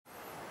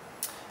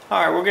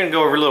Alright, we're going to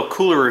go over a little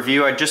cooler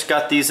review. I just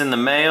got these in the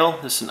mail.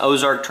 This is an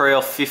Ozark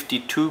Trail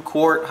 52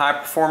 quart high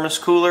performance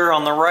cooler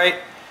on the right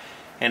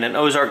and an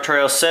Ozark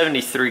Trail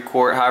 73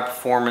 quart high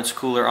performance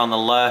cooler on the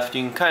left.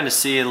 You can kind of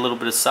see a little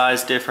bit of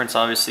size difference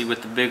obviously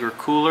with the bigger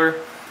cooler.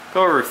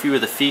 Go over a few of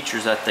the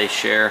features that they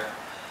share.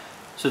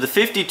 So the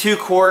 52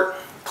 quart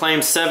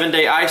claims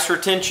 7-day ice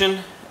retention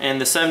and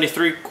the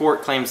 73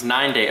 quart claims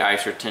 9-day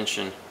ice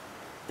retention.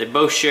 They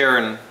both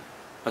share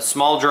a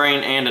small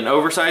drain and an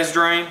oversized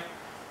drain.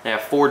 They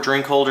have 4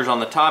 drink holders on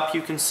the top,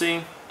 you can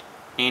see.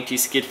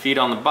 Anti-skid feet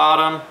on the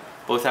bottom.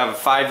 Both have a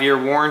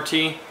 5-year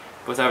warranty.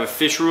 Both have a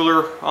fish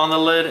ruler on the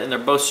lid, and they're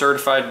both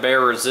certified bear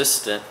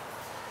resistant.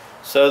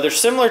 So they're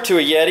similar to a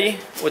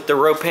Yeti with the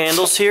rope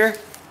handles here.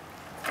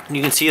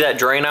 You can see that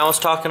drain I was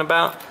talking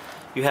about.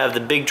 You have the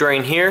big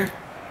drain here,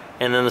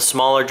 and then the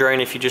smaller drain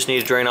if you just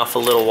need to drain off a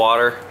little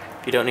water,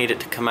 if you don't need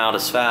it to come out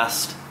as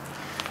fast.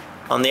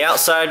 On the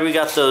outside we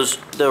got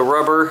the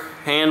rubber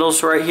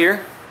handles right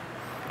here.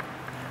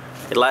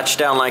 It latches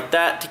down like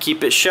that to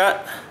keep it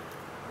shut.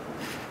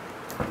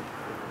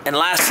 And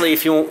lastly,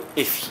 if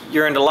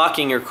you're into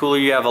locking your cooler,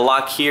 you have a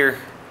lock here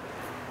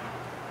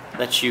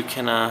that you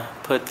can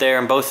put there,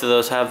 and both of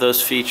those have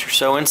those features.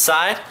 So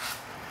inside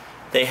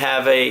they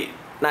have a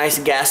nice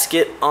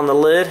gasket on the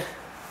lid.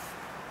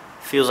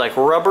 Feels like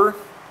rubber.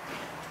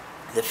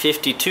 The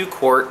 52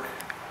 quart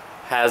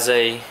has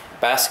a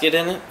basket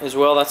in it as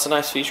well. That's a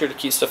nice feature to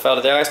keep stuff out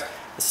of the ice.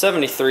 The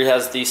 73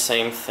 has the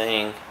same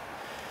thing.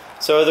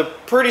 So they're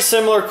pretty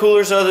similar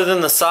coolers other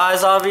than the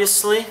size,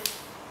 obviously.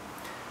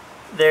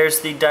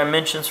 There's the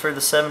dimensions for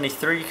the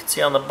 73, you can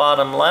see on the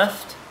bottom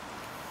left.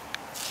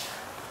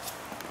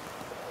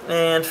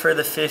 And for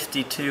the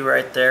 52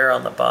 right there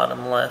on the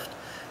bottom left.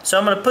 So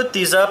I'm going to put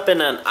these up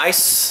in an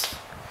ice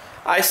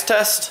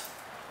test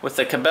with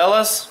the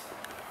Cabela's.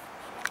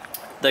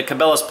 The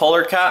Cabela's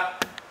Polar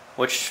Cap,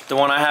 which the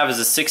one I have is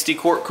a 60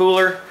 quart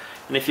cooler.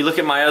 And if you look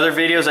at my other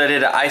videos, I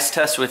did an ice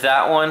test with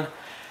that one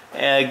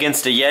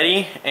against a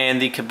Yeti,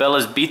 and the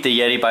Cabela's beat the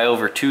Yeti by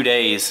over 2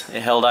 days. It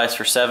held ice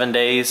for 7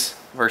 days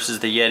versus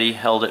the Yeti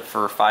held it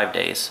for 5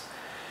 days.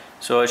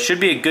 So it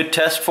should be a good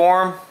test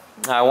for them.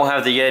 I won't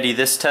have the Yeti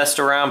this test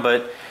around,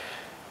 but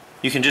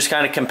you can just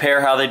kind of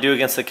compare how they do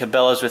against the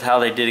Cabela's with how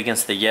they did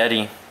against the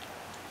Yeti.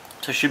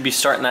 So I should be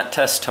starting that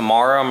test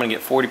tomorrow. I'm going to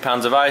get 40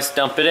 pounds of ice,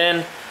 dump it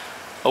in,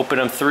 open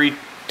them 3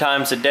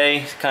 times a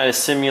day, kind of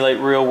simulate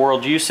real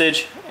world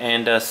usage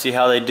and see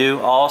how they do.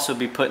 I'll also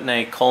be putting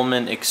a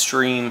Coleman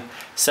Extreme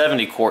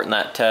 70 quart in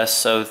that test,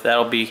 so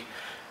that'll be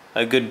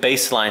a good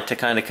baseline to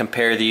kind of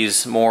compare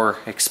these more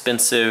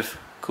expensive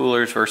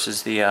coolers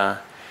versus the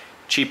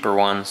cheaper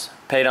ones.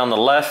 Paid on the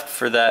left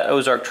for that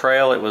Ozark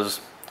Trail, it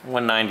was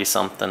 $190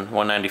 something,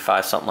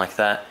 $195 something like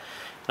that.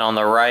 And on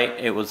the right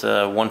it was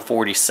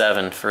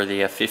 $147 for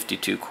the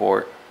 52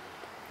 quart.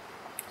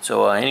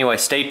 So anyway,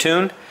 stay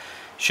tuned.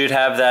 Should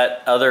have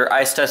that other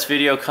ice test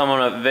video coming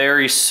up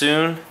very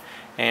soon,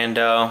 and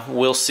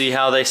we'll see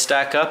how they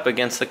stack up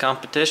against the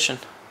competition.